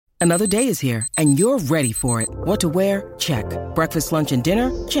Another day is here, and you're ready for it. What to wear? Check. Breakfast, lunch, and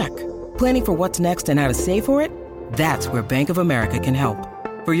dinner? Check. Planning for what's next and how to save for it? That's where Bank of America can help.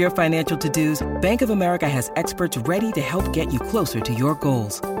 For your financial to-dos, Bank of America has experts ready to help get you closer to your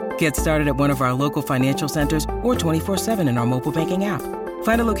goals. Get started at one of our local financial centers or 24/7 in our mobile banking app.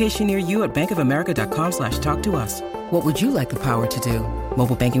 Find a location near you at bankofamerica.com/talktous. What would you like the power to do?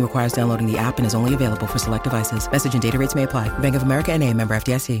 Mobile banking requires downloading the app and is only available for select devices. Message and data rates may apply. Bank of America N.A., member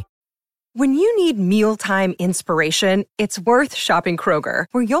FDIC. When you need mealtime inspiration, it's worth shopping Kroger,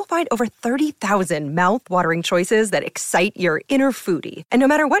 where you'll find over 30,000 mouth-watering choices that excite your inner foodie. And no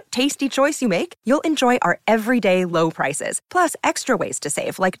matter what tasty choice you make, you'll enjoy our everyday low prices, plus extra ways to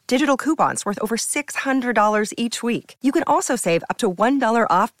save, like digital coupons worth over $600 each week. You can also save up to $1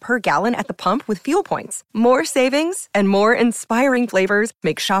 off per gallon at the pump with fuel points. More savings and more inspiring flavors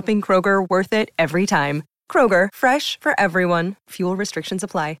make shopping Kroger worth it every time. Kroger, fresh for everyone. Fuel restrictions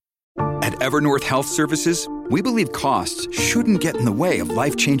apply. At Evernorth Health Services, we believe costs shouldn't get in the way of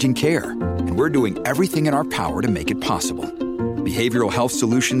life-changing care, and we're doing everything in our power to make it possible. Behavioral health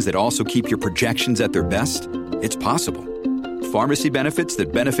solutions that also keep your projections at their best? It's possible. Pharmacy benefits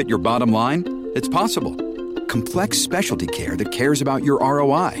that benefit your bottom line? It's possible. Complex specialty care that cares about your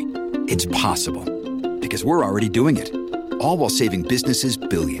ROI? It's possible. Because we're already doing it. All while saving businesses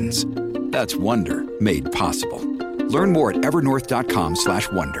billions. That's Wonder made possible. Learn more at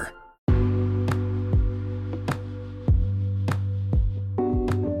evernorth.com/wonder.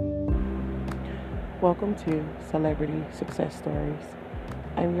 Welcome to Celebrity Success Stories.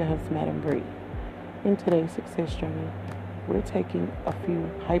 I'm your host, Madam Bree. In today's success journey, we're taking a few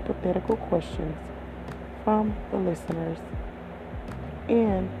hypothetical questions from the listeners,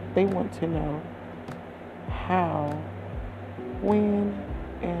 and they want to know how, when,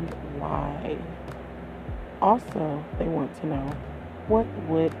 and why. Also, they want to know, what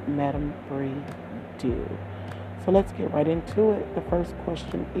would Madam Bree do? So let's get right into it. The first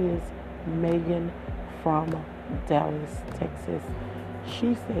question is Megan from Dallas, Texas.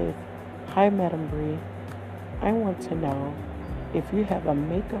 She says, "Hi, Madam Bree. I want to know if you have a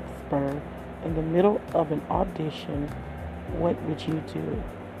makeup spur in the middle of an audition, what would you do?"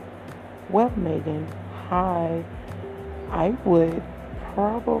 Well, Megan, hi. I would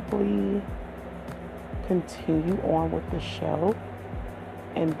probably continue on with the show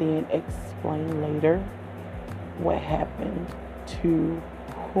and then explain later what happened to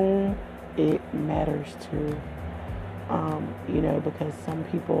whom it matters to, because some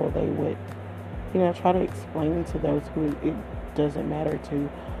people, they would, try to explain to those who it doesn't matter to.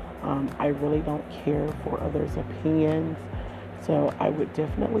 I really don't care for others' opinions, so I would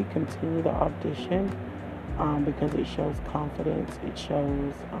definitely continue the audition, because it shows confidence. It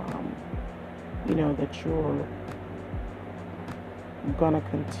shows, that you're gonna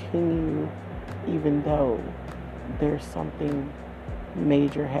continue even though there's something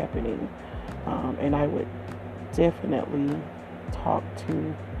major happening, and I would definitely talk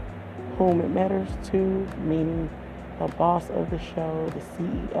to whom it matters to, meaning the boss of the show, the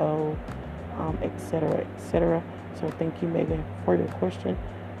CEO, etc., etc. So thank you, Megan, for your question.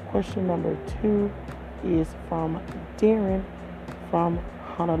 Question number 2 is from Darren from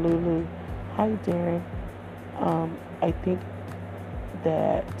Honolulu. Hi, Darren. I think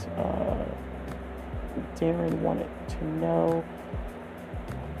that Darren wanted to know,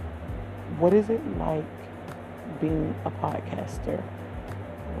 what is it like being a podcaster?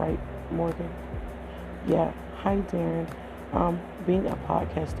 Right, Morgan? Yeah. Hi, Darren. Being a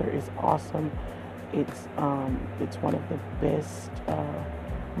podcaster is awesome. It's one of the best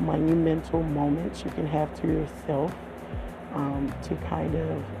monumental moments you can have to yourself, to kind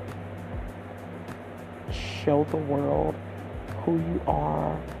of show the world who you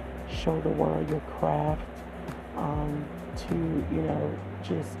are, show the world your craft, to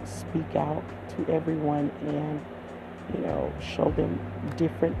just speak out to everyone and show them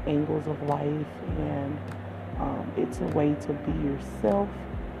different angles of life, and it's a way to be yourself,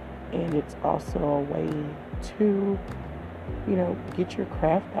 and it's also a way to get your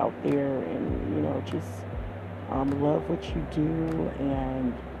craft out there, and just love what you do.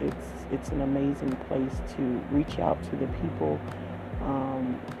 And it's an amazing place to reach out to the people,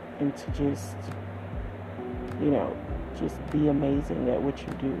 and to just be amazing at what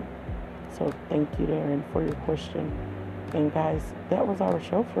you do. So thank you, Darren, for your question. And guys, that was our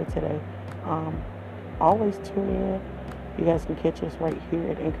show for today. Always tune in. You guys can catch us right here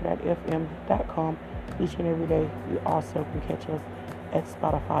at anchor.fm.com each and every day. You also can catch us at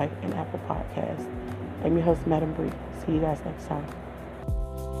Spotify and Apple Podcasts. I'm your host, Madam Bree. See you guys next time.